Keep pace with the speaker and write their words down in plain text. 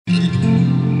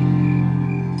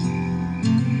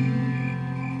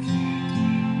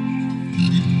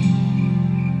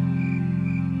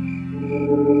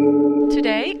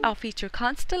I'll feature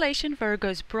constellation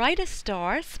Virgo's brightest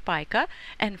star, Spica,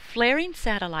 and flaring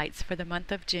satellites for the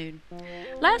month of June.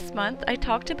 Last month, I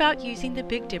talked about using the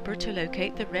Big Dipper to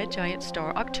locate the red giant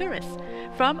star Arcturus.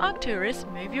 From Arcturus,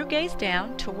 move your gaze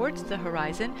down towards the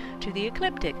horizon to the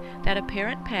ecliptic, that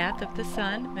apparent path of the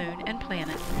sun, moon, and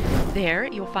planets. There,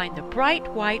 you'll find the bright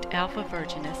white Alpha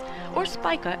Virginis, or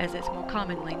Spica as it's more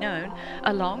commonly known,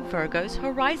 along Virgo's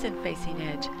horizon-facing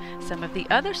edge. Some of the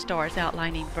other stars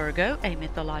outlining Virgo, a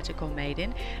mythological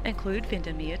maiden, include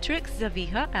Vendimiatrix,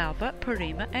 Zavijah, Auva,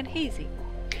 Porrima, and Heze.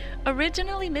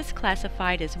 Originally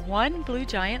misclassified as one blue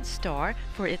giant star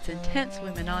for its intense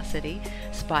luminosity,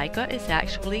 Spica is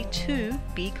actually two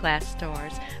B-class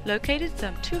stars, located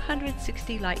some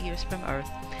 260 light-years from Earth.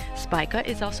 Spica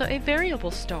is also a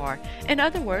variable star. In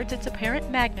other words, its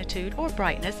apparent magnitude or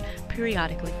brightness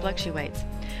periodically fluctuates.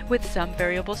 With some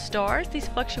variable stars, these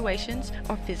fluctuations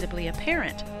are visibly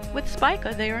apparent. With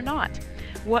Spica, they are not.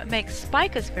 What makes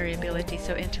Spica's variability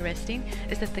so interesting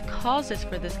is that the causes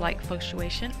for this light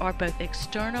fluctuation are both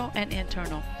external and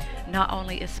internal. Not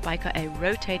only is Spica a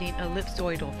rotating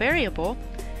ellipsoidal variable,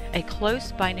 a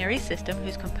close binary system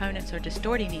whose components are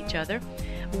distorting each other,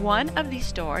 one of these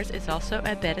stars is also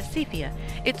a beta Cephea.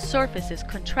 Its surface is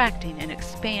contracting and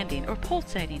expanding or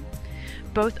pulsating.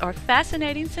 Both are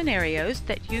fascinating scenarios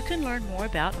that you can learn more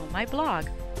about on my blog.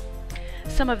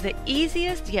 Some of the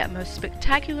easiest yet most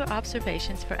spectacular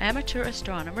observations for amateur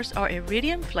astronomers are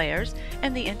iridium flares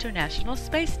and the International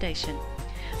Space Station.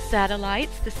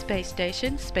 Satellites, the space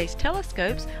station, space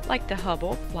telescopes like the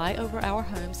Hubble fly over our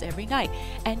homes every night,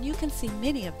 and you can see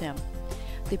many of them.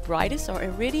 The brightest are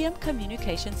iridium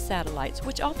communication satellites,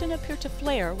 which often appear to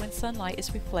flare when sunlight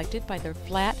is reflected by their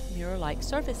flat, mirror-like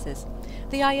surfaces.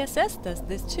 The ISS does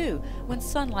this too, when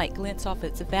sunlight glints off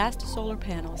its vast solar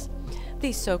panels.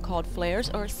 These so-called flares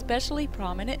are especially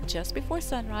prominent just before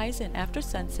sunrise and after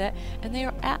sunset, and they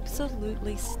are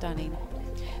absolutely stunning.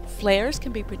 Flares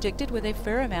can be predicted with a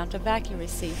fair amount of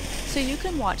accuracy, so you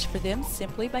can watch for them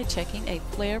simply by checking a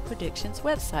flare predictions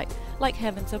website, like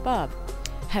Heavens Above.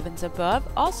 Heavens Above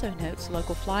also notes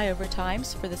local flyover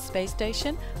times for the space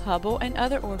station, Hubble, and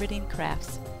other orbiting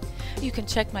crafts. You can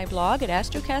check my blog at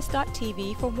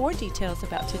astrocast.tv for more details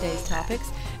about today's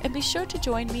topics, and be sure to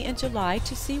join me in July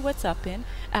to see what's up in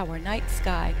our night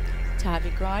sky.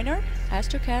 Tavi Greiner,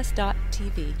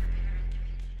 astrocast.tv.